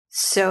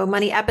So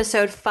Money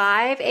episode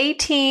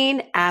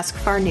 518, Ask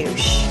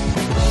Farnoosh.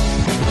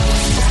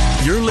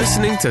 You're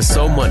listening to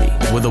So Money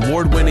with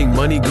award-winning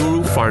money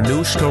guru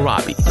Farnoosh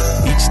Torabi.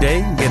 Each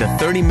day, get a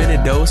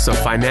 30-minute dose of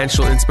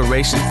financial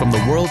inspiration from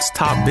the world's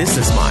top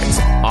business minds,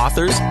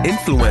 authors,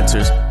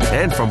 influencers,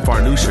 and from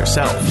Farnoosh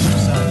herself.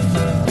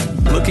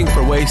 Looking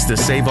for ways to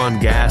save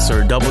on gas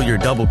or double your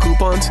double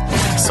coupons?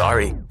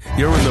 Sorry,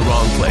 you're in the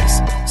wrong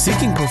place.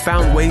 Seeking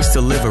profound ways to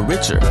live a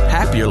richer,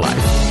 happier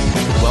life.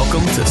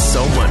 Welcome to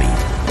So Money.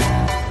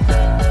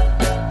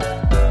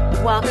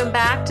 Welcome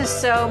back to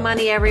So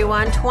Money,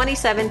 everyone.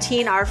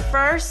 2017, our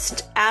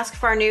first Ask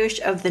Farnoosh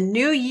of the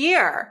new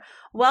year.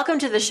 Welcome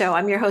to the show.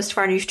 I'm your host,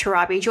 Farnoosh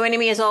Torabi. Joining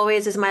me, as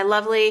always, is my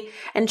lovely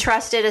and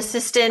trusted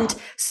assistant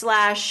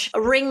 /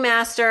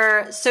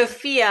 ringmaster,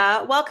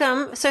 Sophia.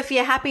 Welcome,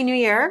 Sophia. Happy New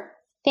Year.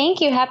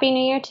 Thank you. Happy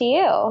New Year to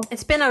you.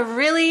 It's been a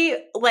really,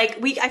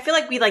 I feel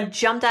like we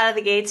jumped out of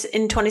the gates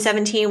in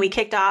 2017. We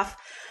kicked off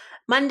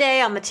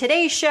Monday on the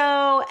Today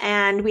Show,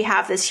 and we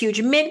have this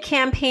huge Mint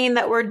campaign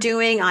that we're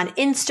doing on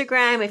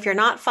Instagram. If you're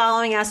not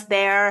following us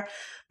there,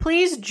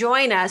 please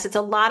join us. It's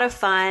a lot of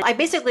fun. I've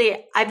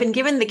been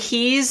given the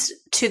keys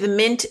to the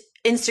Mint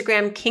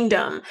Instagram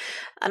kingdom.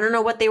 I don't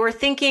know what they were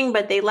thinking,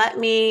 but they let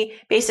me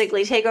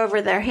basically take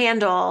over their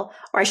handle,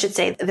 or I should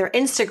say their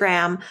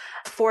Instagram,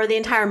 for the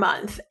entire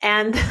month.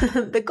 And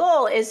the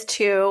goal is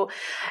to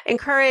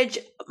encourage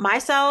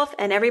myself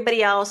and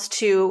everybody else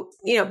to,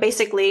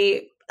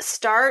 basically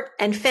start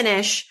and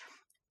finish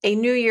a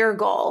new year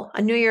goal,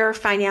 a new year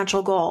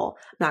financial goal.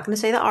 I'm not going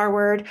to say the R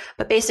word,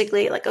 but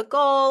basically like a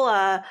goal,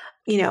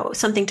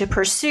 something to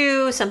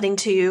pursue, something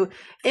to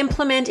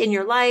implement in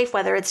your life,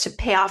 whether it's to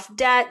pay off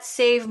debt,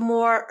 save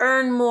more,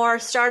 earn more,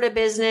 start a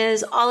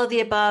business, all of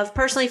the above.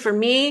 Personally, for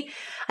me,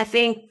 I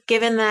think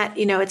given that,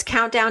 it's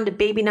countdown to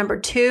baby number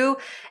 2,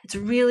 it's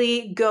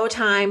really go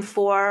time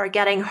for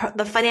getting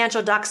the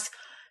financial ducks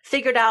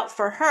figured out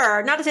for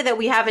her. Not to say that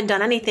we haven't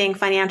done anything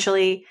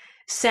financially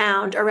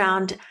sound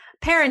around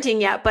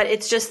parenting yet, but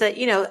it's just that,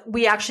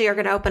 we actually are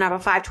going to open up a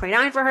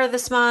 529 for her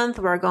this month.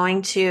 We're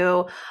going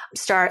to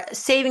start a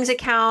savings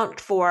account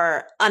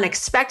for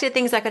unexpected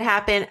things that could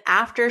happen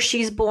after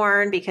she's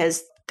born,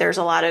 because there's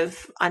a lot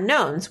of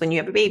unknowns when you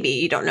have a baby.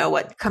 You don't know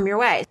what come your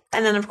way.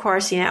 And then, of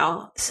course,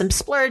 some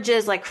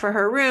splurges, like for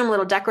her room,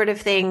 little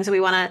decorative things we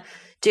want to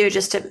do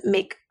just to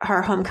make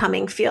her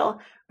homecoming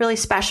feel really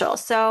special.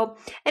 So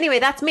anyway,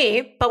 that's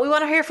me, but we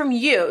want to hear from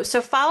you. So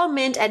follow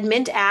Mint at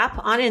Mint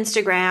app on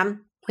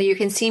Instagram, where you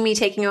can see me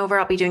taking over.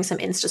 I'll be doing some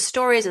Insta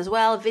stories as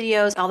well,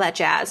 videos, all that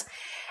jazz.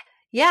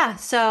 Yeah.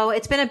 So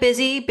it's been a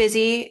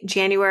busy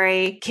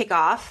January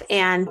kickoff,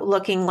 and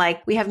looking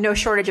like we have no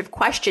shortage of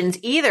questions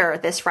either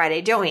this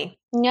Friday, don't we?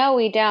 No,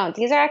 we don't.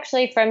 These are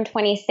actually from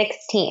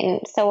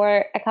 2016. So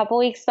we're a couple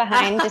weeks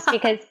behind just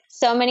because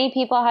so many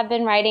people have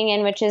been writing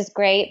in, which is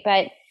great,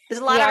 but there's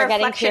a lot of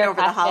reflection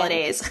over the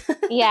holidays.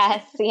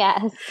 Yes.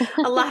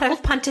 A lot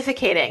of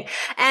pontificating.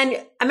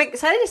 And I'm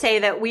excited to say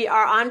that we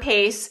are on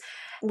pace.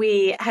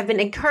 We have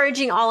been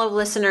encouraging all of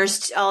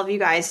listeners, all of you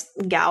guys,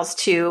 gals,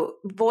 to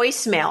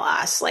voicemail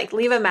us,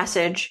 leave a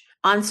message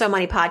on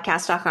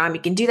SoMoneyPodcast.com.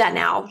 You can do that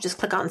now. Just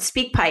click on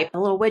SpeakPipe, a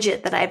little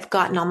widget that I've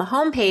gotten on the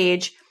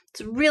homepage.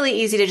 It's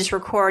really easy to just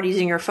record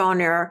using your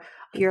phone or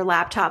your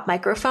laptop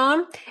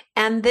microphone.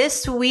 And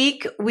this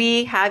week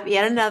we have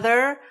yet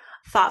another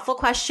thoughtful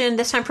question,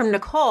 this time from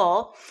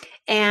Nicole.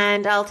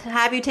 And I'll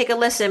have you take a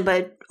listen,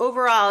 but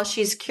overall,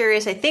 she's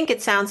curious. I think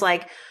it sounds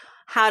like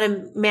how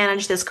to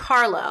manage this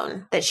car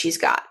loan that she's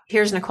got.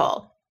 Here's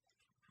Nicole.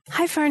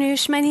 Hi,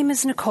 Farnoosh. My name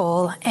is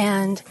Nicole,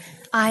 and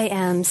I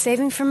am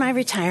saving for my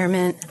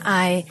retirement.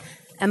 I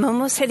am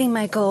almost hitting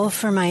my goal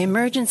for my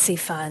emergency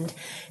fund,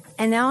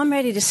 and now I'm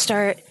ready to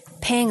start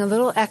paying a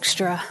little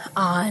extra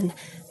on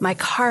my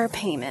car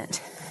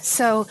payment.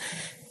 So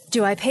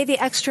do I pay the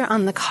extra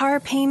on the car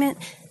payment?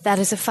 That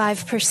is a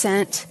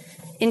 5%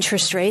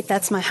 interest rate.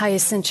 That's my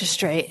highest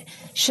interest rate.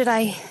 Should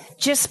I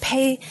just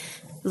pay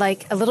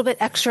a little bit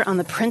extra on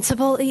the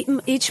principal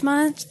each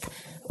month?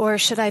 Or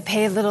should I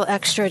pay a little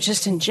extra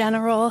just in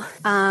general? We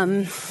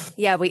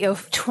owe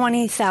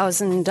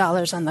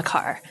 $20,000 on the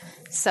car.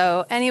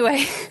 So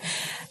anyway,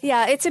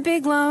 it's a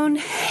big loan,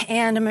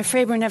 and I'm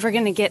afraid we're never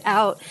going to get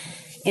out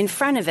in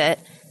front of it.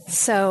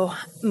 So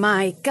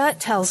my gut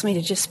tells me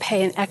to just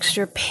pay an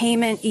extra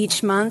payment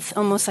each month,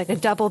 almost like a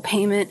double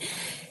payment,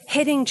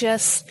 hitting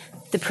just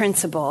the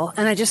principal.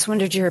 And I just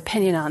wondered your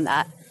opinion on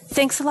that.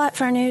 Thanks a lot,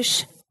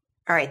 Farnoosh.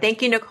 All right.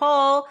 Thank you,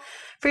 Nicole,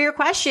 for your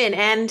question.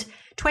 And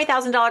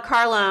 $20,000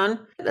 car loan,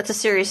 that's a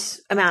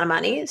serious amount of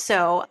money.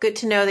 So good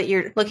to know that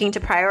you're looking to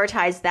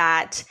prioritize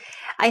that.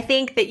 I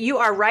think that you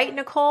are right,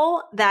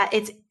 Nicole, that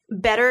it's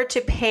better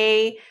to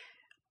pay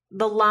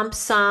the lump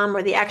sum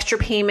or the extra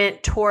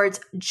payment towards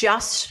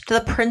just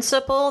the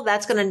principal,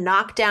 that's going to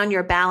knock down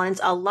your balance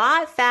a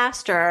lot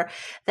faster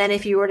than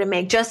if you were to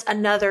make just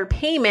another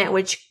payment,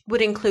 which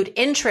would include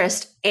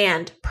interest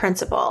and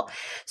principal.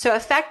 So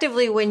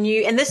effectively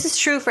and this is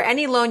true for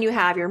any loan you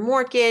have, your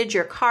mortgage,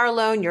 your car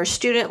loan, your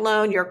student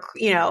loan, your,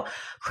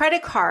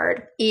 credit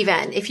card,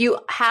 even if you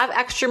have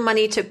extra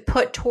money to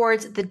put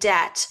towards the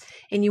debt,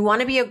 and you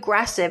want to be as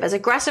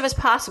aggressive as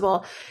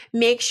possible,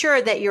 make sure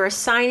that you're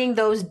assigning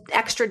those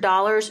extra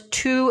dollars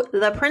to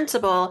the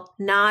principal,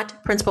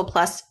 not principal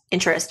plus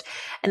interest.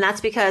 And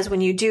that's because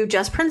when you do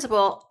just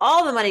principal,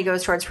 all the money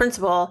goes towards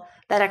principal,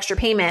 that extra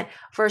payment,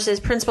 versus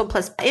principal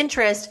plus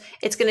interest,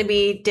 it's going to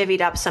be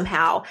divvied up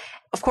somehow.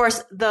 Of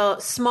course, the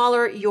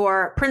smaller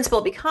your principal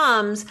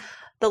becomes,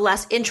 the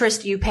less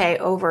interest you pay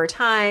over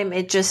time.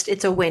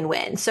 It's a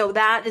win-win. So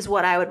that is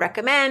what I would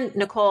recommend.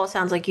 Nicole,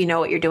 sounds like you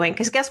know what you're doing,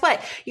 because guess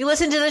what? You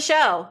listen to the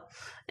show.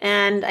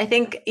 And I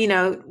think,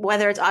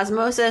 whether it's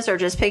osmosis or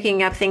just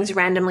picking up things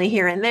randomly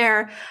here and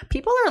there,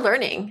 people are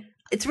learning.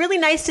 It's really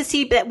nice to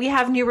see that we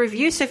have new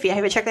reviews, Sophia.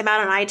 Have you checked them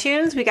out on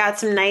iTunes? We got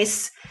some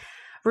nice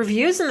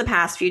reviews in the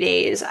past few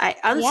days.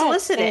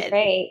 Unsolicited.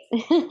 Yeah,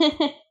 it's been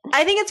great.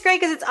 I think it's great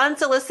because it's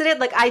unsolicited.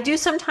 Like, I do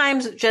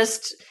sometimes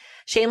just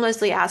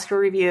shamelessly ask for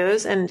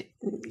reviews, and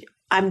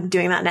I'm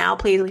doing that now.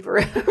 Please leave a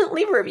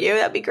review.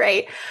 That'd be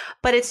great.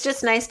 But it's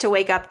just nice to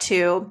wake up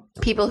to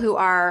people who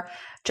are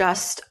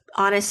just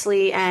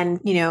honestly and,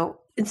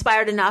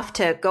 inspired enough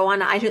to go on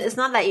iTunes. It's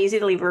not that easy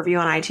to leave a review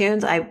on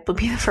iTunes. I will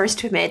be the first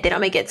to admit they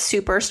don't make it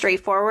super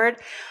straightforward.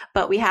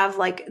 But we have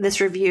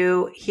this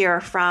review here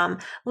from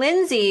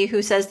Lindsay,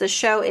 who says the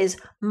show is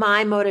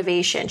my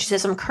motivation. She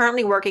says, I'm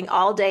currently working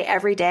all day,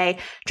 every day,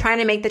 trying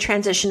to make the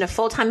transition to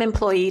full-time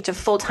employee to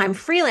full-time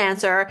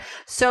freelancer.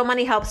 So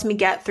Money helps me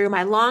get through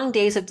my long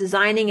days of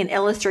designing and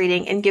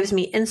illustrating and gives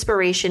me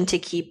inspiration to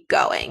keep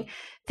going.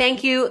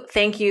 Thank you,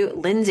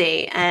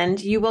 Lindsay. And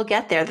you will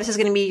get there. This is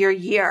going to be your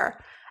year.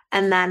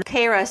 And then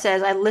Kara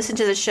says, I listen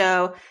to the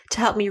show to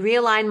help me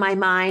realign my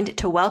mind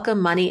to welcome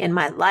money in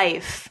my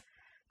life.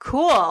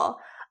 Cool.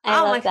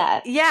 I love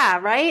that. Yeah,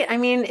 right? I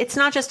mean, it's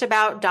not just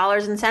about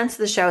dollars and cents of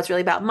the show. It's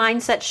really about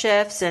mindset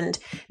shifts and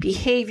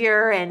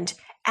behavior and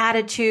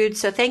attitude.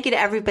 So thank you to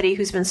everybody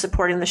who's been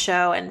supporting the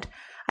show. And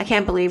I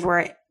can't believe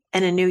we're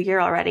in a new year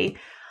already.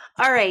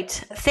 All right.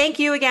 Thank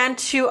you again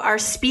to our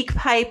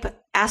SpeakPipe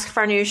Ask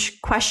Farnoosh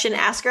question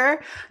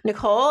asker,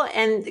 Nicole.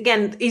 And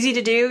again, easy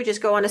to do.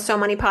 Just go on to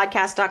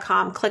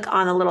SoMoneyPodcast.com, click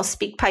on the little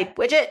SpeakPipe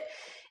widget,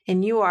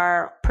 and you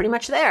are pretty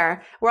much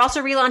there. We're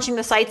also relaunching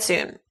the site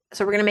soon.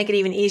 So we're going to make it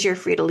even easier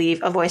for you to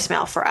leave a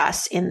voicemail for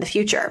us in the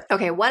future.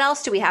 Okay, what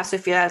else do we have,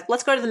 Sophia?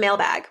 Let's go to the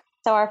mailbag.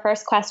 So our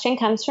first question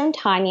comes from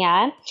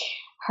Tanya.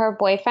 Her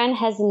boyfriend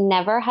has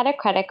never had a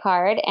credit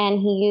card, and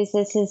he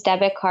uses his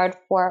debit card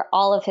for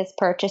all of his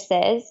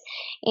purchases.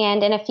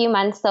 And in a few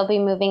months, they'll be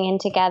moving in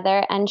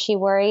together, and she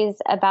worries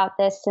about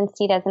this since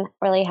he doesn't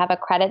really have a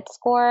credit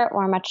score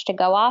or much to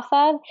go off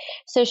of.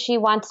 So she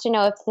wants to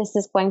know if this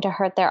is going to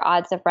hurt their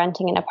odds of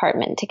renting an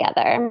apartment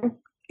together.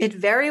 It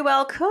very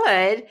well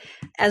could.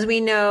 As we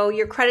know,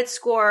 your credit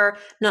score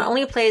not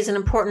only plays an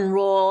important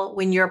role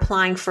when you're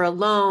applying for a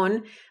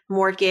loan,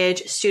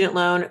 mortgage, student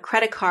loan,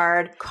 credit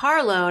card,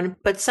 car loan,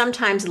 but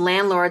sometimes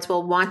landlords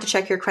will want to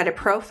check your credit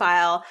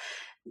profile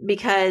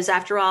because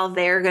after all,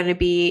 they're going to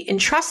be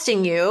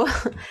entrusting you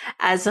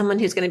as someone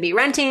who's going to be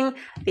renting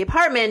the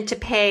apartment to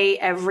pay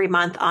every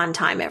month on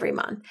time every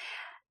month.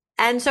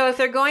 And so if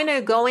they're going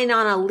to go in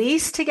on a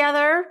lease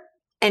together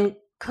and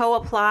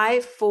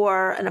co-apply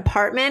for an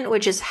apartment,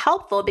 which is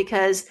helpful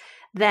because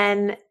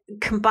then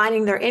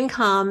combining their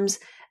incomes,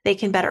 they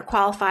can better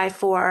qualify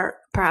for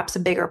perhaps a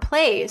bigger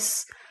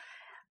place.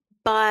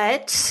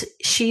 But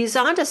she's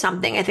onto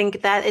something. I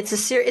think that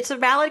it's a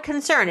valid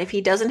concern. If he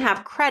doesn't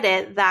have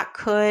credit, that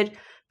could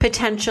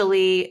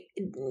potentially,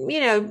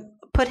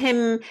 put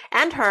him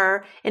and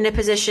her in a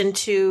position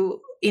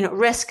to,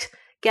 risk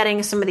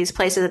getting some of these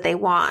places that they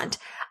want.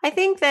 I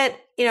think that,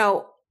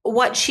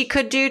 what she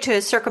could do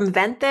to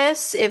circumvent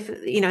this, if,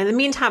 in the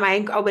meantime,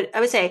 I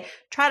would say,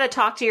 try to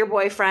talk to your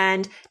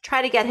boyfriend,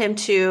 try to get him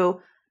to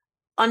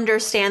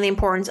understand the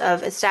importance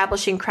of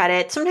establishing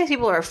credit. Sometimes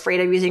people are afraid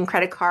of using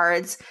credit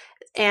cards.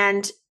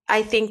 And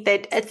I think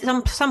that at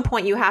some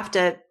point you have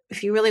to,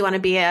 if you really want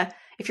to be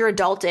if you're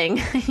adulting,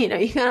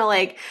 you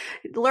gotta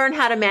learn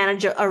how to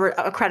manage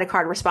a credit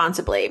card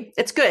responsibly.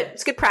 It's good.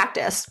 It's good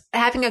practice.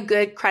 Having a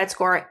good credit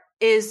score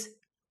is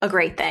a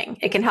great thing.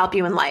 It can help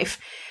you in life.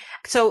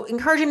 So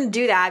encourage him to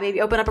do that.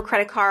 Maybe open up a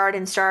credit card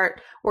and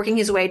start working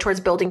his way towards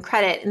building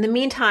credit. In the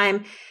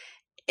meantime,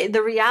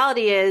 the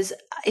reality is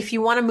if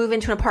you want to move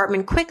into an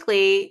apartment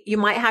quickly, you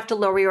might have to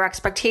lower your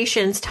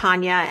expectations,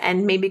 Tanya,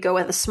 and maybe go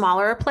with a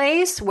smaller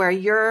place where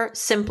you're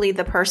simply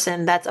the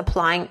person that's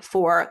applying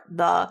for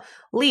the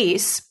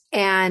lease.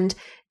 And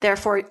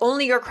therefore,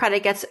 only your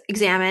credit gets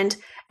examined.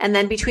 And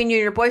then between you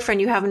and your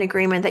boyfriend, you have an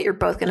agreement that you're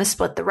both going to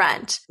split the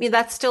rent. I mean,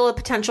 that's still a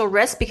potential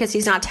risk because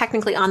he's not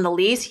technically on the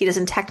lease. He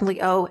doesn't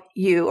technically owe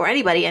you or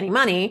anybody any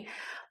money.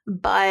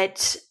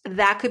 But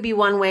that could be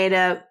one way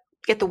to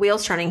get the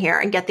wheels turning here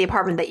and get the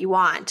apartment that you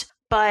want.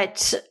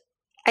 But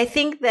I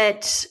think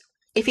that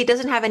if he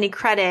doesn't have any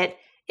credit,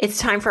 it's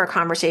time for a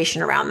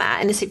conversation around that.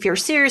 And if you're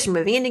serious, you're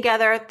moving in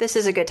together, this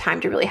is a good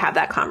time to really have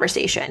that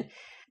conversation.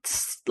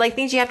 It's like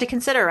things you have to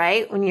consider,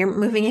 right? When you're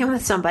moving in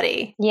with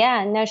somebody.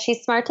 Yeah, no,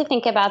 she's smart to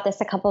think about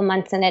this a couple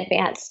months in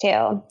advance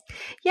too.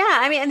 Yeah.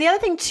 I mean, and the other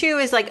thing too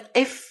is like,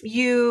 if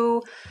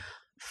you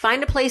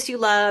find a place you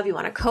love, you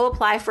want to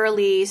co-apply for a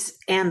lease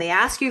and they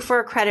ask you for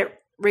a credit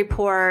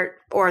report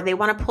or they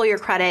want to pull your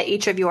credit,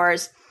 each of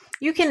yours,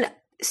 you can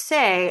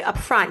say up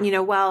front,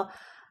 well,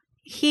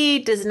 he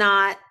does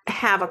not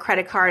have a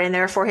credit card and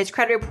therefore his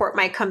credit report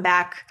might come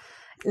back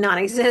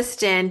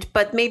non-existent,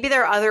 but maybe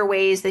there are other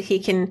ways that he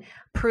can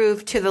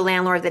prove to the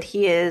landlord that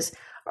he is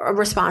a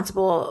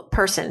responsible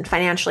person,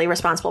 financially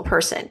responsible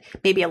person.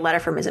 Maybe a letter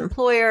from his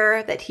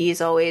employer that he's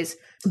always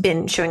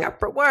been showing up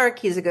for work.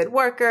 He's a good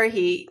worker.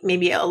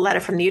 Maybe a letter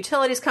from the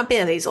utilities company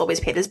that he's always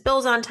paid his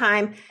bills on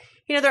time.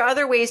 There are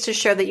other ways to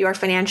show that you are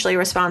financially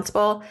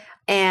responsible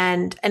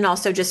and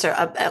also just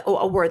a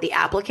worthy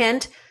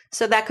applicant.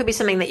 So that could be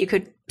something that you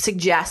could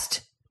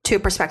suggest to a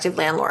prospective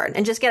landlord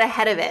and just get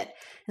ahead of it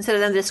instead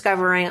of them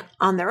discovering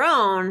on their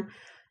own,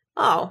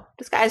 oh,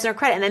 this guy has no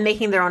credit, and then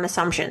making their own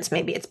assumptions.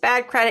 Maybe it's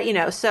bad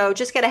credit, so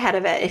just get ahead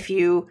of it if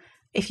you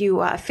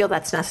feel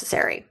that's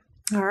necessary.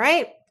 All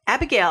right.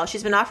 Abigail,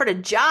 she's been offered a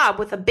job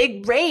with a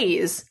big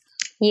raise.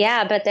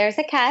 Yeah, but there's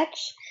a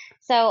catch.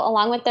 So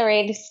along with the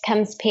raise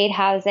comes paid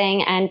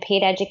housing and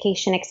paid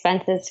education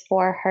expenses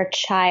for her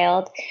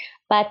child.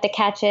 But the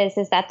catch is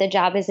that the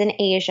job is in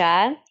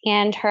Asia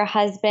and her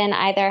husband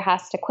either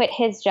has to quit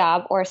his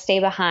job or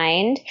stay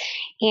behind.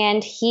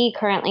 And he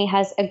currently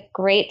has a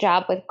great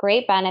job with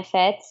great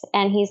benefits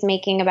and he's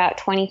making about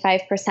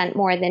 25%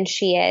 more than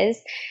she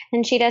is.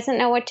 And she doesn't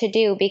know what to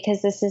do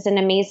because this is an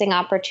amazing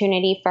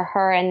opportunity for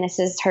her and this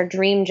is her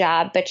dream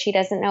job, but she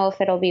doesn't know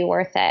if it'll be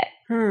worth it.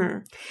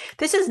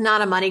 This is not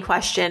a money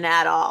question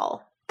at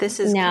all. This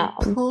is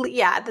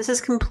this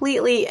is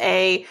completely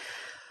a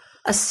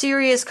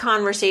serious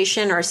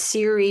conversation or a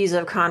series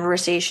of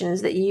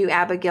conversations that you,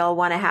 Abigail,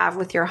 want to have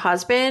with your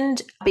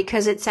husband,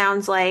 because it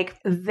sounds like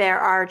there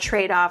are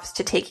trade-offs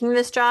to taking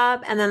this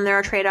job and then there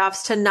are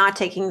trade-offs to not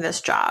taking this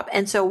job.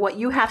 And so what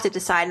you have to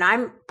decide, and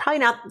I'm probably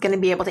not going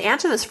to be able to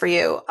answer this for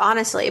you,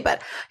 honestly,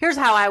 but here's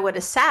how I would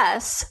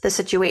assess the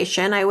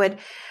situation. I would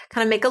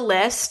kind of make a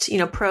list,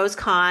 pros,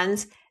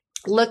 cons,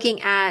 looking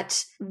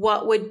at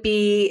what would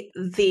be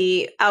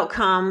the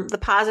outcome, the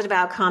positive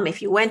outcome if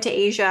you went to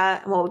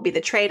Asia, and what would be the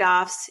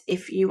trade-offs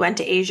if you went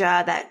to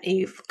Asia, that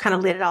you've kind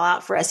of laid it all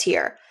out for us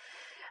here.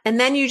 And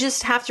then you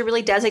just have to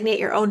really designate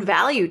your own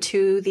value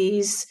to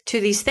these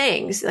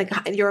things, like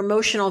your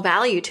emotional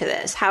value to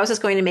this. How is this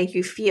going to make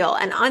you feel?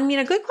 And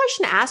a good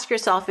question to ask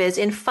yourself is,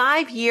 in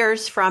 5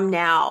 years from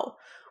now,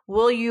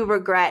 will you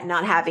regret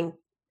not having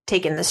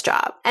taken this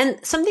job?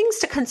 And some things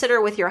to consider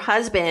with your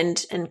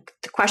husband and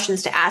the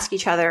questions to ask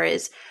each other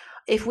is,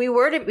 if we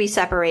were to be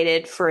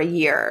separated for a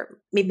year,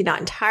 maybe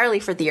not entirely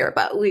for the year,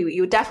 but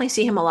you would definitely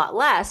see him a lot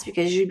less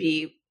because you'd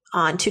be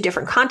on 2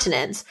 different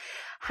continents.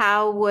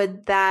 How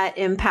would that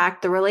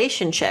impact the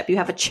relationship? You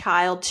have a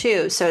child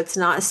too. So it's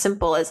not as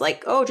simple as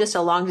like, oh, just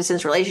a long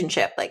distance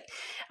relationship. Like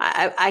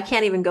I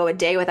can't even go a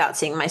day without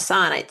seeing my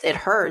son. It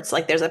hurts.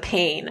 Like there's a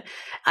pain.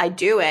 I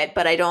do it,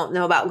 but I don't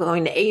know about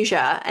going to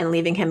Asia and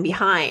leaving him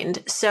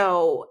behind.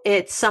 So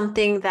it's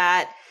something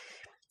that,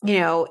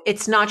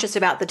 it's not just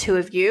about the two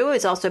of you.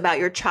 It's also about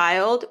your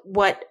child.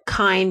 What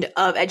kind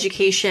of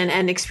education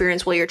and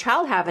experience will your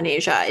child have in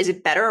Asia? Is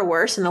it better or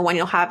worse than the one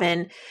you'll have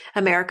in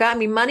America? I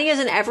mean, money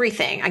isn't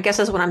everything. I guess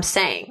that's what I'm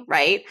saying,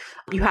 right?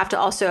 You have to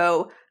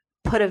also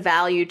put a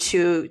value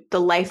to the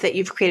life that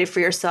you've created for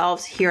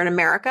yourselves here in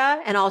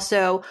America, and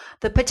also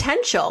the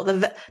potential,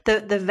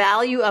 the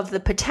value of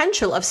the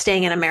potential of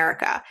staying in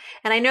America.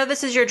 And I know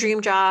this is your dream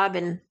job,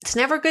 and it's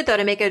never good though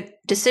to make a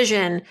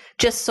decision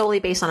just solely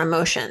based on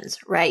emotions,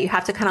 right? You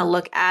have to kind of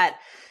look at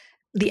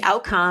the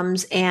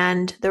outcomes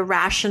and the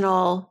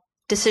rational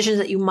decisions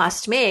that you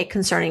must make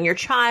concerning your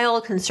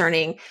child,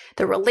 concerning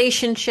the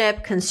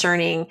relationship,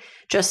 concerning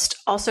just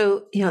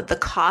also, the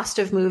cost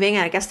of moving.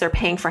 And I guess they're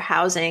paying for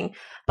housing.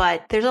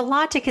 But there's a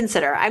lot to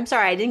consider. I'm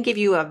sorry, I didn't give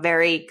you a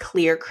very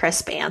clear,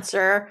 crisp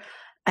answer.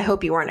 I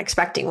hope you weren't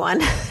expecting one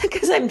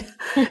because I'm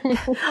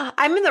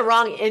in the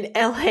wrong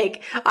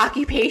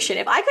occupation.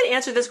 If I could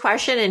answer this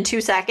question in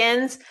 2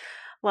 seconds,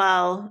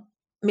 well,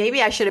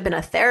 maybe I should have been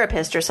a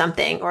therapist or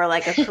something, or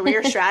like a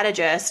career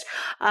strategist.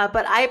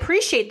 But I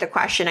appreciate the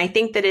question. I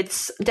think that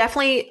it's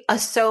definitely a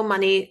So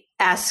Money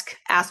Ask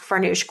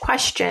Farnoosh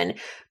question,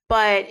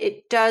 but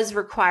it does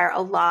require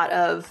a lot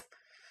of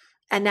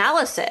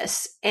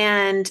analysis,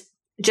 and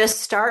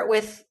just start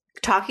with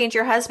talking to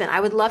your husband. I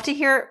would love to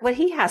hear what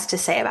he has to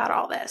say about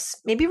all this.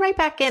 Maybe write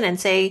back in and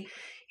say,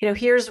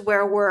 here's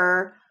where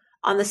we're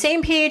on the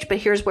same page, but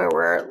here's where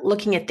we're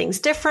looking at things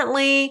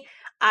differently.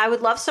 I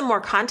would love some more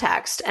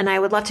context, and I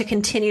would love to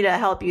continue to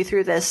help you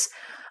through this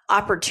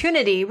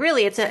opportunity.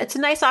 Really, it's a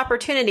nice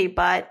opportunity,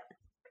 but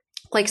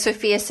like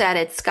Sophia said,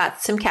 it's got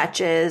some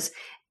catches.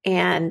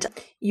 And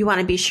you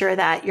want to be sure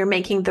that you're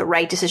making the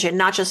right decision,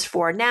 not just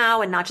for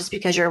now and not just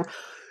because you're,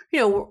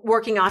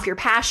 working off your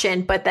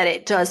passion, but that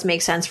it does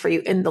make sense for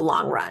you in the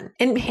long run.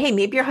 And hey,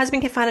 maybe your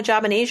husband can find a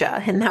job in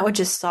Asia and that would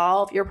just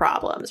solve your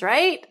problems,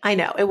 right? I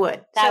know it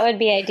would. That would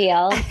be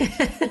ideal.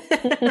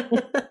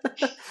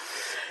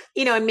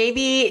 And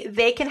maybe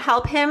they can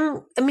help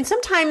him. I mean,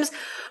 sometimes,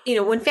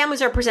 when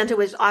families are presented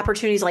with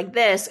opportunities like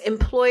this,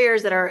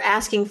 employers that are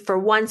asking for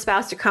one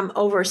spouse to come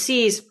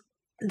overseas,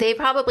 they've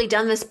probably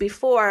done this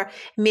before.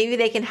 Maybe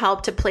they can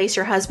help to place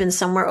your husband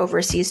somewhere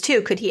overseas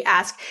too. Could he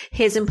ask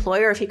his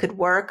employer if he could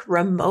work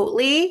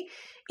remotely,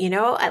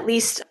 at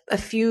least a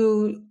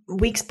few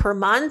weeks per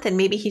month, and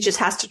maybe he just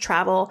has to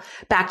travel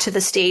back to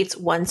the States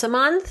once a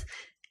month?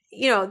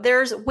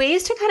 There's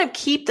ways to kind of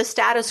keep the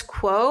status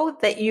quo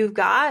that you've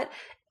got.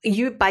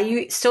 By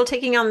you still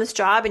taking on this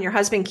job and your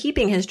husband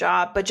keeping his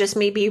job, but just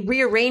maybe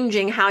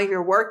rearranging how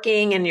you're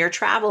working and your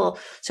travel.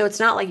 So it's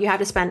not like you have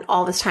to spend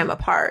all this time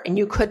apart, and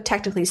you could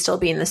technically still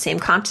be in the same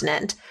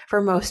continent for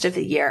most of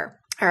the year.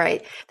 All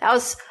right. That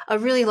was a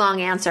really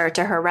long answer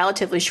to her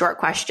relatively short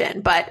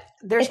question, but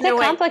there's no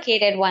way. It's a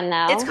complicated one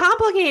though. It's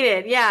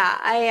complicated.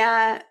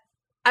 Yeah.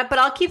 But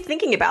I'll keep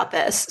thinking about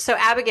this. So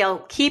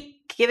Abigail,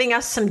 keep giving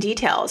us some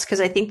details, because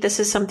I think this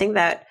is something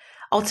that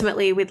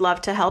ultimately we'd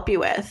love to help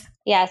you with.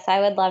 Yes, I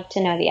would love to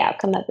know the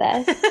outcome of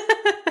this.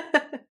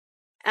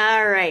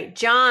 All right.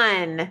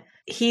 John,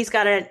 he's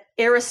got an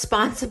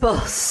irresponsible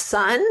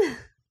son.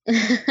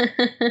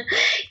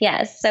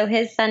 Yes. So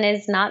his son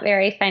is not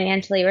very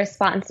financially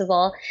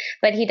responsible,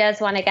 but he does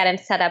want to get him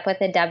set up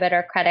with a debit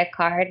or credit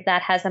card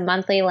that has a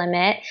monthly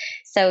limit.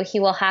 So he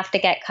will have to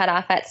get cut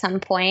off at some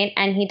point,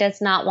 and he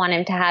does not want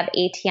him to have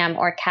ATM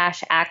or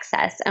cash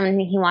access. I mean,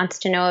 he wants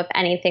to know if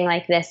anything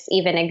like this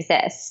even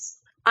exists.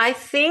 I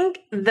think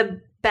the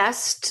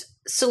best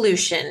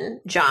solution,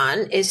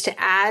 John, is to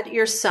add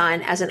your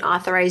son as an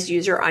authorized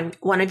user on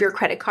one of your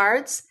credit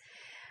cards.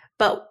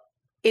 But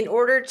in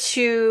order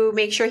to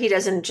make sure he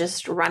doesn't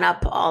just run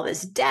up all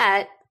this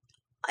debt,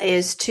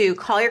 is to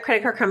call your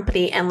credit card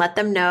company and let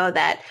them know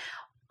that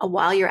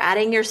while you're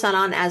adding your son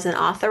on as an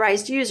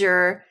authorized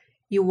user,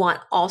 you want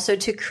also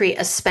to create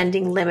a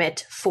spending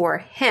limit for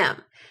him.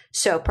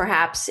 So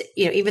perhaps,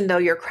 even though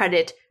your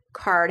credit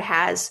card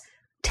has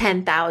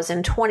 $10,000,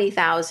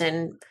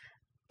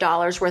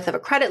 $20,000 worth of a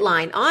credit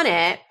line on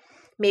it,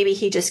 maybe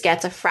he just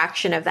gets a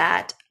fraction of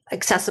that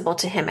accessible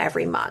to him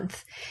every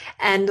month.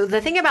 And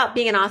the thing about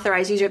being an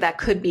authorized user that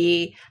could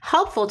be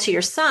helpful to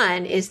your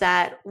son is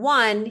that,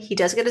 one, he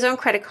does get his own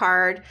credit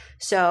card,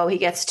 so he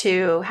gets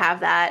to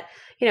have that,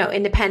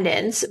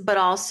 independence, but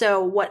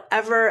also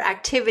whatever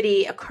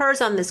activity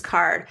occurs on this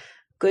card,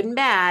 good and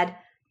bad,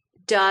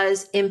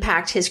 does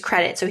impact his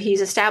credit. So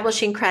he's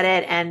establishing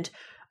credit and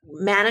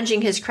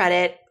managing his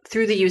credit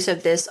through the use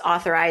of this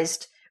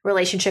authorized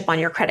relationship on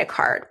your credit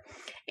card.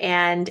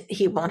 And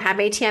he won't have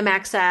ATM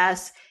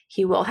access.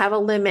 He will have a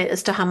limit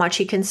as to how much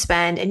he can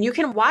spend. And you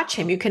can watch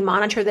him. You can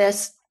monitor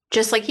this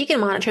just like he can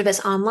monitor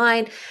this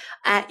online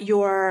at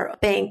your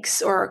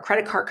bank's or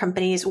credit card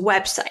company's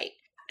website.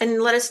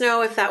 And let us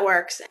know if that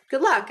works.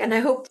 Good luck. And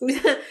I hope,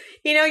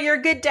 you're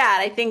a good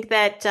dad. I think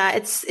that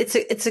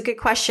it's a good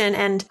question.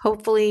 And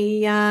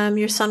hopefully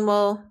your son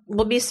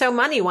will be so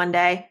money one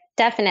day.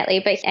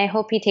 Definitely. But I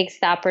hope he takes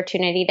the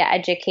opportunity to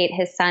educate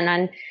his son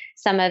on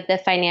some of the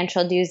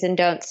financial do's and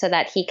don'ts so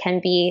that he can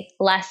be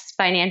less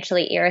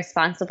financially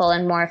irresponsible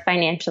and more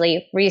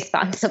financially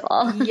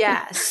responsible.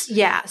 Yes.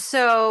 Yeah.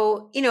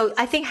 So,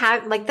 I think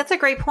that's a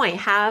great point.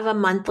 Have a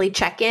monthly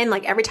check-in,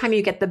 like every time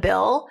you get the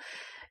bill,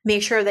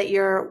 make sure that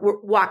you're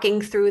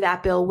walking through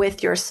that bill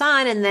with your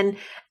son. And then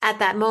at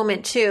that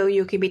moment too,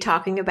 you could be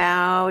talking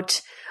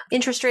about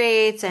interest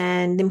rates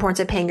and the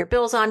importance of paying your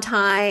bills on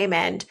time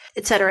and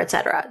et cetera, et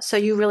cetera. So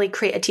you really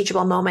create a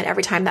teachable moment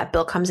every time that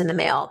bill comes in the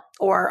mail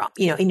or,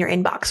 in your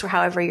inbox or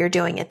however you're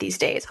doing it these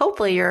days.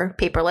 Hopefully you're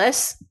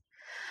paperless.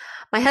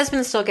 My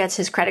husband still gets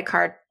his credit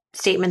card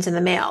statements in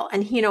the mail,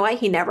 and you know what?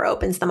 He never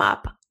opens them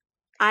up.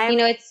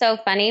 It's so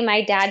funny.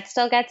 My dad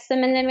still gets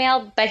them in the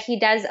mail, but he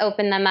does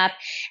open them up.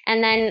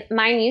 And then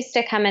mine used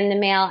to come in the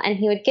mail and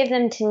he would give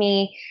them to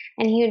me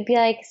and he would be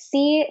like,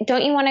 see,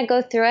 don't you want to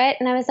go through it?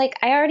 And I was like,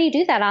 I already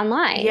do that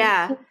online.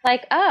 Yeah. He was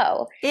like,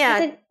 oh. Yeah. I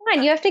said, come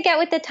on, you have to get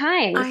with the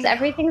times.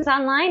 Everything's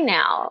online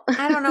now.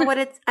 I don't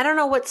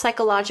know what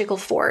psychological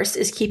force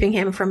is keeping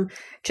him from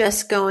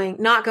just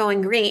not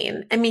going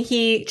green. I mean,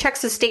 he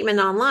checks the statement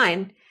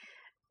online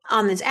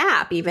on his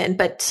app even,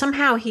 but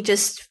somehow he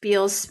just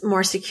feels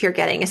more secure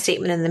getting a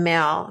statement in the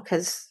mail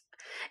because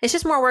it's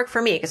just more work for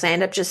me because I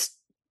end up just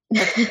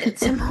at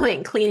some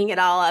point cleaning it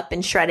all up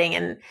and shredding,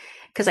 and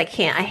because I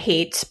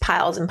hate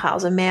piles and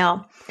piles of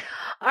mail.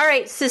 All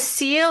right.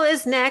 Cecile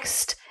is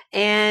next,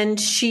 and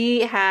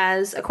she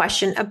has a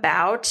question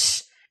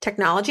about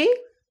technology.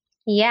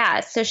 Yeah,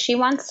 so she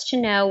wants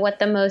to know what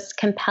the most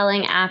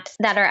compelling apps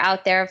that are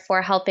out there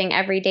for helping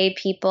everyday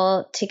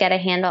people to get a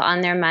handle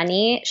on their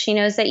money. She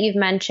knows that you've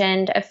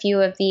mentioned a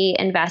few of the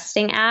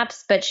investing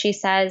apps, but she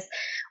says,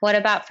 what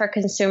about for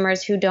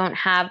consumers who don't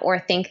have or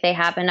think they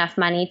have enough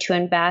money to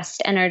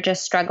invest and are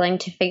just struggling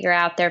to figure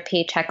out their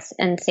paychecks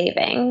and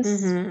savings?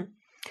 Mm-hmm.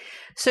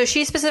 So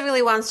she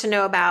specifically wants to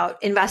know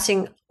about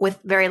investing with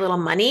very little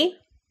money.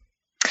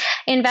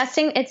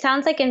 Investing, it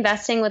sounds like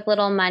investing with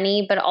little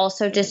money, but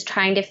also just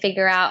trying to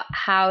figure out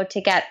how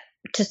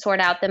to sort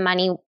out the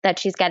money that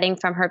she's getting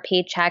from her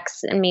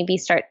paychecks and maybe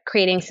start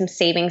creating some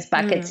savings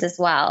buckets as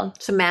well.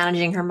 So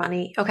managing her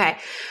money. Okay.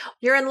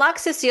 You're in luck,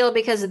 Cecile,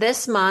 because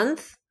this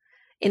month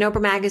in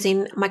Oprah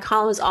Magazine, my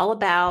column is all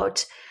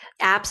about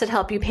apps that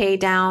help you pay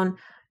down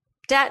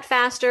debt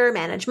faster,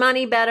 manage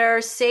money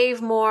better,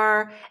 save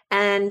more.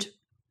 And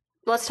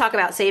let's talk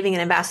about saving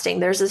and investing.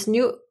 There's this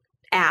new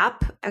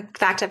app. In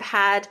fact, I've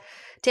had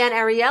Dan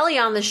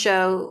Ariely on the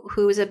show,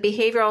 who is a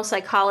behavioral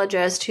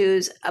psychologist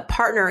who's a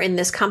partner in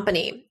this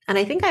company. And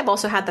I think I've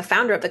also had the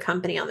founder of the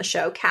company on the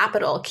show,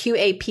 Capital,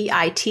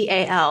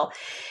 Qapital.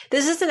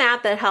 This is an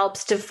app that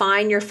helps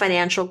define your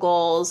financial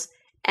goals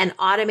and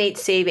automate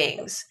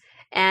savings.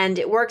 And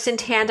it works in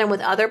tandem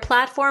with other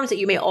platforms that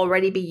you may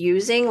already be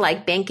using,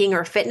 like banking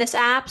or fitness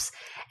apps.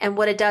 And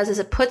what it does is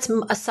it puts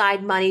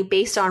aside money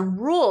based on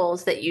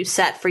rules that you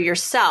set for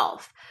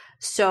yourself.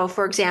 So,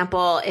 for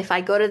example, if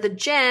I go to the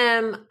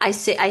gym, I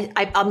say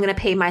I'm going to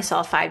pay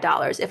myself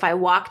 $5. If I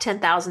walk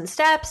 10,000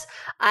 steps,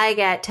 I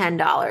get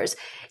 $10.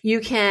 You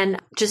can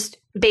just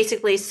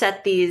basically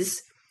set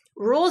these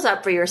rules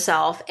up for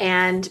yourself,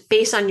 and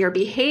based on your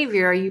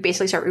behavior, you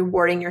basically start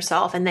rewarding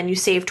yourself, and then you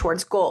save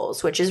towards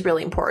goals, which is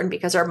really important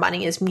because our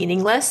money is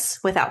meaningless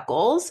without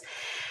goals.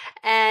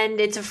 And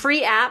it's a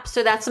free app,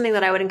 so that's something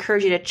that I would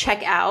encourage you to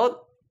check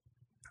out.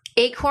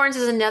 Acorns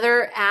is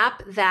another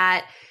app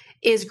that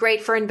is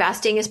great for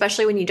investing,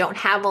 especially when you don't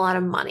have a lot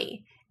of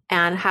money.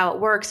 And how it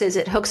works is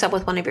it hooks up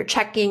with one of your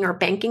checking or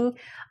banking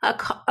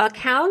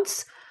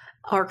accounts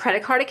or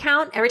credit card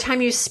account. Every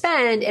time you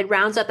spend, it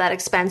rounds up that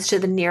expense to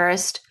the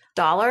nearest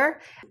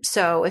dollar.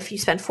 So if you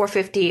spend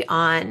 $4.50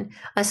 on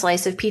a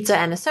slice of pizza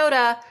and a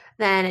soda,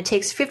 then it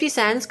takes 50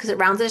 cents because it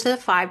rounds it to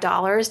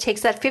 $5,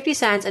 takes that 50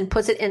 cents and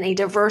puts it in a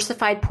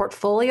diversified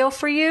portfolio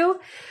for you,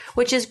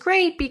 which is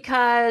great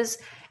because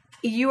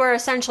you are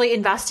essentially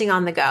investing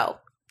on the go.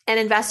 And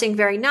investing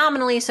very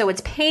nominally, so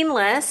it's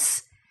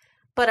painless,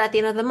 but at the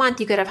end of the month,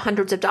 you could have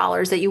hundreds of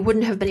dollars that you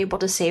wouldn't have been able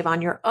to save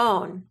on your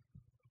own.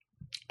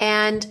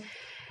 And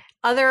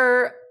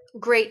other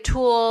great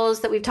tools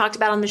that we've talked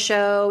about on the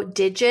show,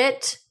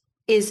 Digit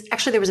is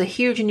actually, there was a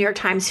huge New York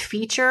Times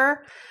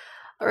feature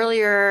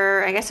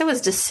earlier, I guess it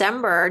was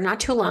December, not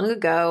too long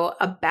ago,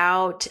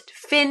 about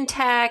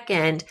fintech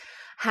and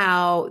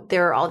how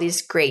there are all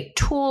these great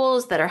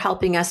tools that are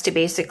helping us to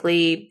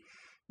basically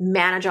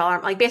manage all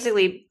our, like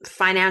basically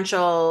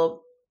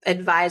financial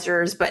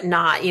advisors, but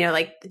not,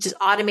 like just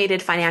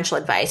automated financial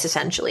advice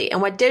essentially.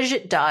 And what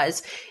Digit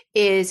does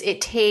is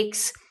it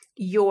takes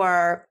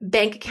your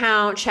bank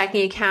account,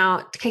 checking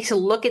account, takes a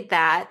look at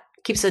that,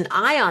 keeps an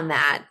eye on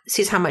that,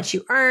 sees how much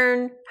you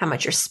earn, how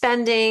much you're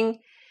spending,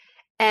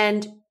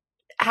 and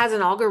has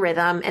an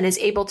algorithm and is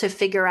able to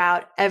figure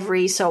out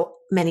every so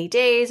many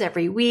days,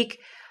 every week,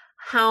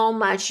 how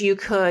much you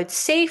could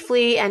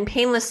safely and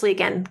painlessly,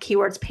 again,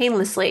 keywords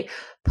painlessly,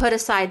 put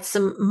aside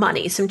some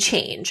money, some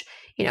change.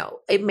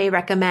 It may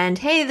recommend,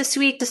 hey, this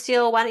week,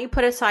 Cecile, why don't you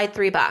put aside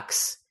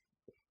 $3?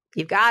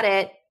 You've got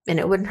it, and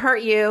it wouldn't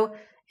hurt you.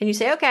 And you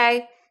say,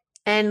 okay.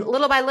 And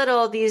little by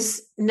little,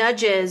 these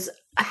nudges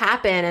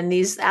happen and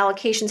these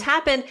allocations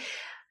happen.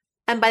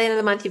 And by the end of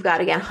the month, you've got,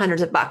 again,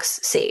 hundreds of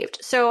bucks saved.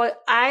 So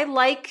I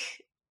like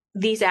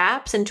these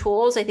apps and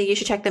tools. I think you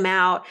should check them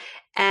out.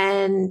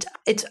 And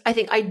it's, I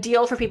think,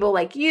 ideal for people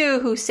like you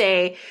who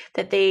say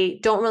that they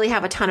don't really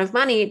have a ton of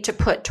money to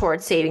put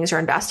towards savings or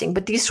investing,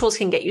 but these tools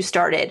can get you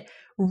started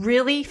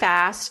really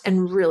fast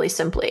and really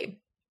simply.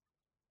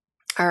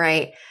 All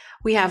right.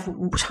 We have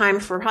time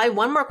for probably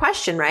one more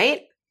question,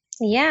 right?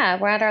 Yeah,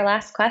 we're at our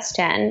last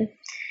question.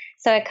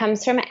 So it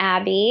comes from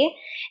Abby,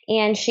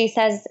 and she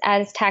says,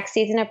 as tax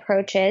season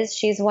approaches,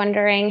 she's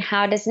wondering,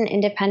 how does an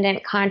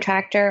independent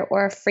contractor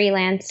or a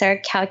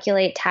freelancer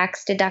calculate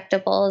tax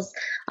deductibles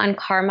on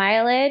car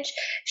mileage?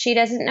 She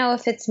doesn't know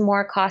if it's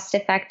more cost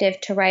effective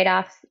to write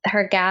off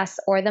her gas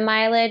or the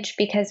mileage,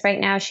 because right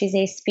now she's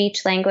a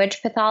speech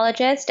language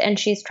pathologist and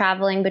she's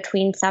traveling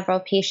between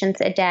several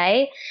patients a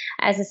day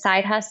as a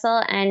side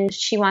hustle. And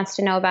she wants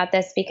to know about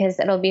this because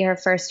it'll be her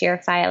first year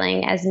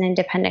filing as an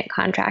independent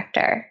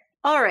contractor.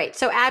 All right.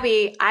 So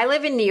Abby, I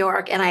live in New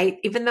York, and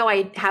even though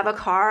I have a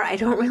car, I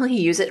don't really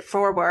use it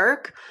for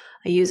work.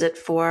 I use it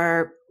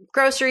for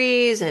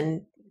groceries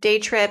and day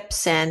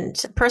trips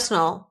and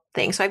personal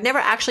things. So I've never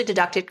actually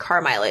deducted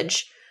car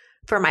mileage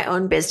for my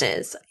own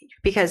business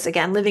because,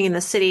 again, living in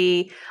the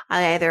city,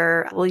 I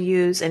either will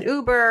use an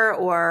Uber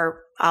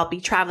or I'll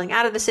be traveling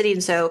out of the city.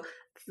 And so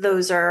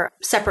those are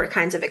separate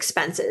kinds of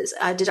expenses,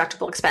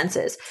 deductible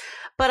expenses.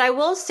 But I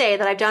will say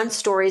that I've done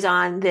stories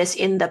on this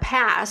in the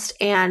past,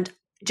 and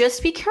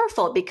just be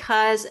careful,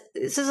 because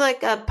this is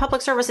like a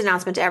public service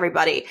announcement to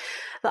everybody.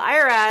 The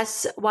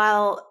IRS,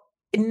 while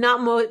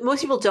not most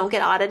people don't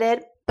get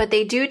audited, but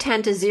they do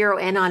tend to zero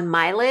in on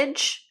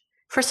mileage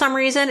for some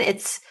reason.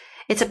 It's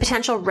a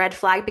potential red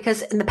flag,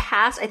 because in the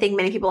past, I think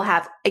many people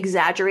have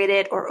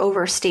exaggerated or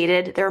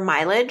overstated their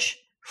mileage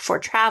for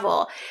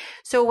travel.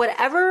 So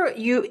whatever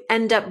you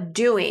end up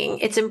doing,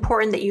 it's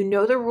important that you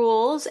know the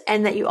rules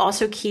and that you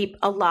also keep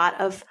a lot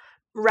of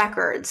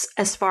records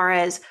as far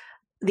as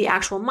the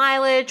actual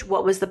mileage,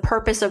 what was the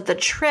purpose of the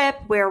trip,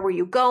 where were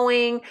you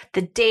going,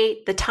 the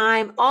date, the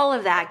time, all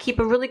of that. Keep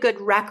a really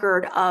good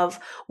record of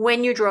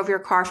when you drove your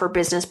car for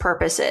business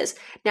purposes.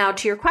 Now,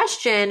 to your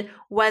question,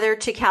 whether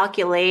to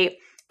calculate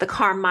the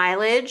car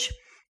mileage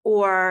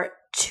or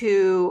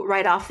to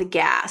write off the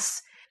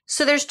gas.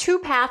 So there's two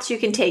paths you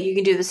can take. You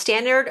can do the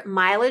standard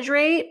mileage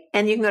rate,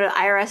 and you can go to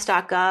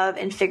irs.gov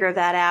and figure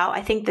that out.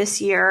 I think this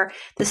year,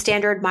 the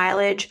standard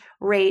mileage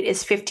rate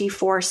is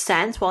 54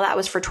 cents. Well, that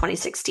was for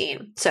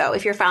 2016. So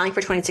if you're filing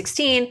for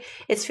 2016,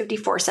 it's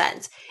 54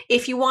 cents.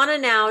 If you want to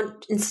now,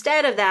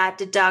 instead of that,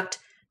 deduct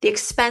the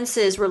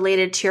expenses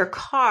related to your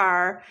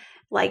car,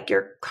 like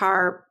your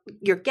car,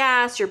 your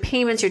gas, your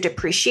payments, your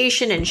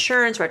depreciation,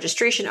 insurance,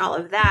 registration, all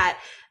of that,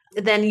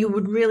 then you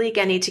would really,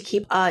 again, need to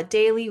keep a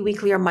daily,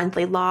 weekly, or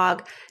monthly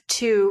log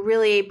to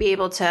really be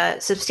able to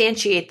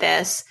substantiate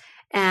this.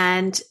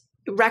 And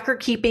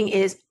record keeping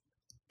is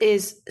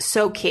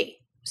so key.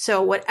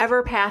 So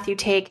whatever path you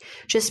take,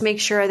 just make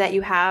sure that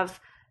you have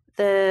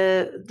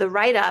the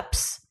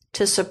write-ups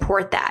to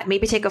support that.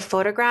 Maybe take a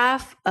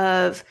photograph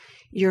of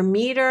your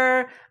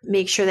meter,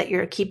 make sure that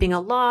you're keeping a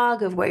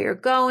log of where you're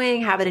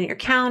going, have it in your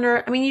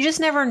calendar. I mean, you just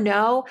never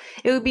know.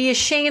 It would be a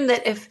shame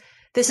that if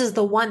this is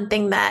the one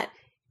thing that,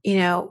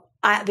 the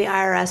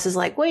IRS is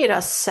like, wait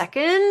a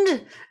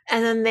second,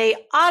 and then they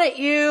audit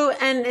you,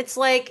 and it's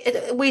like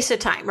a waste of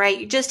time, right?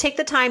 You just take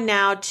the time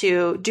now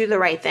to do the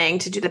right thing,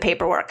 to do the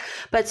paperwork.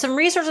 But some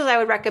resources I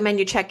would recommend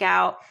you check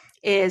out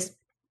is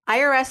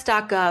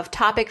irs.gov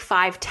topic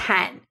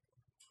 510.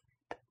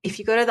 If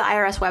you go to the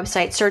IRS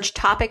website, search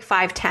topic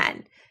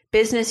 510,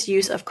 business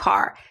use of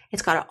car.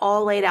 It's got it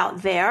all laid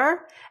out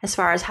there as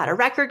far as how to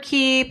record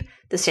keep,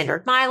 the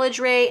standard mileage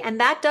rate, and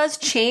that does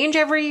change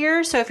every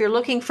year. So if you're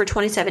looking for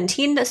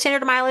 2017, the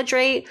standard mileage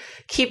rate,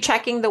 keep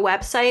checking the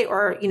website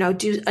or,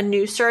 do a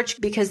new search,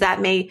 because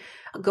that may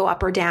go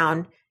up or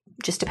down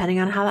just depending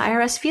on how the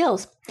IRS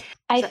feels.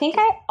 I think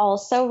I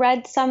also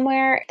read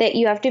somewhere that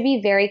you have to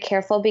be very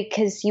careful,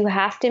 because you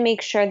have to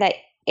make sure that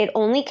it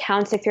only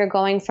counts if you're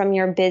going from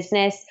your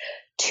business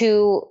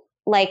to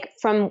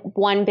from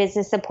one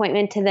business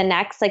appointment to the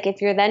next. Like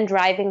if you're then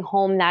driving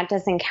home, that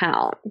doesn't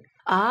count.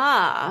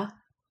 Ah,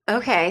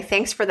 okay.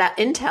 Thanks for that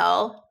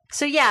intel.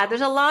 So yeah,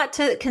 there's a lot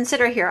to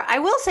consider here. I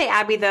will say,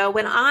 Abby, though,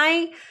 when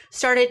I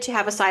started to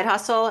have a side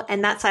hustle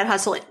and that side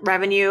hustle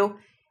revenue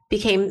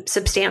became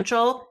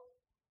substantial,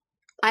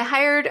 I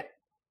hired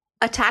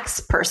a tax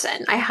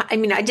person. I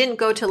mean, I didn't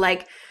go to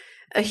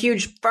a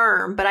huge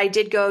firm, but I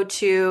did go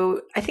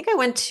to, I think I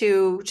went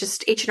to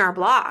just H&R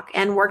Block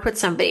and worked with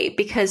somebody,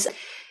 because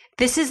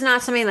this is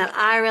not something that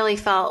I really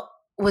felt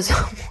was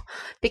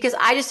because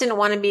I just didn't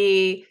want to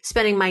be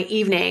spending my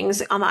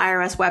evenings on the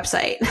IRS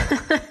website.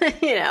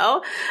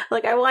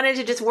 I wanted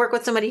to just work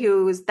with somebody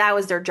that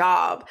was their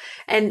job.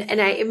 And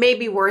it may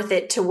be worth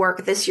it to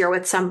work this year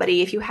with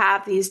somebody, if you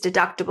have these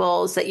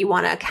deductibles that you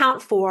want to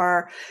account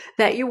for,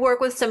 that you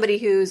work with somebody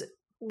who's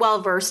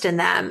well-versed in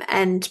them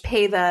and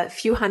pay the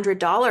few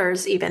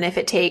 $100s, even if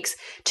it takes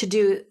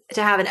to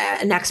have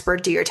an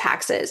expert do your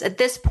taxes. At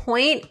this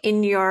point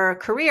in your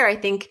career, I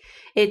think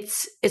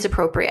it's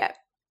appropriate.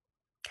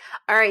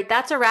 All right.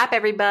 That's a wrap,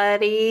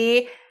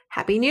 everybody.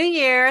 Happy New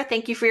Year.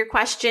 Thank you for your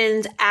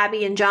questions,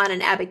 Abby and John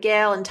and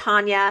Abigail and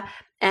Tanya,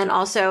 and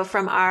also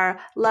from our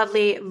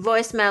lovely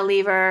voicemail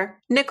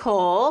leaver,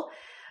 Nicole.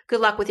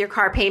 Good luck with your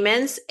car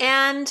payments,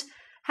 and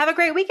have a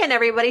great weekend,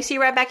 everybody. See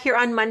you right back here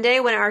on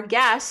Monday when our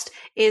guest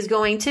is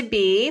going to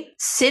be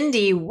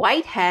Cindy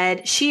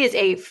Whitehead. She is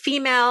a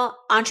female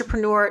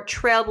entrepreneur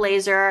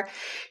trailblazer.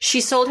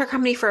 She sold her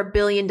company for $1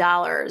 billion.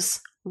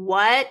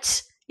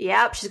 What?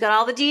 Yep, she's got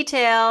all the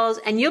details.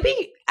 And you'll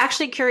be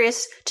actually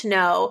curious to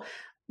know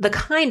the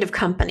kind of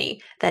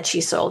company that she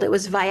sold. It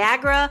was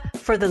Viagra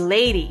for the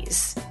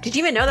ladies. Did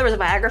you even know there was a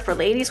Viagra for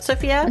ladies,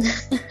 Sophia?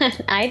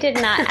 I did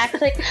not.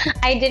 Actually,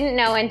 I didn't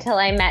know until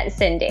I met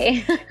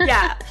Cindy.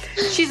 Yeah,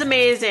 she's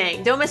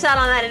amazing. Don't miss out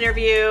on that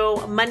interview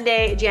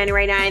Monday,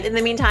 January 9th. In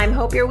the meantime,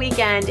 hope your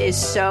weekend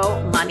is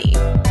so money.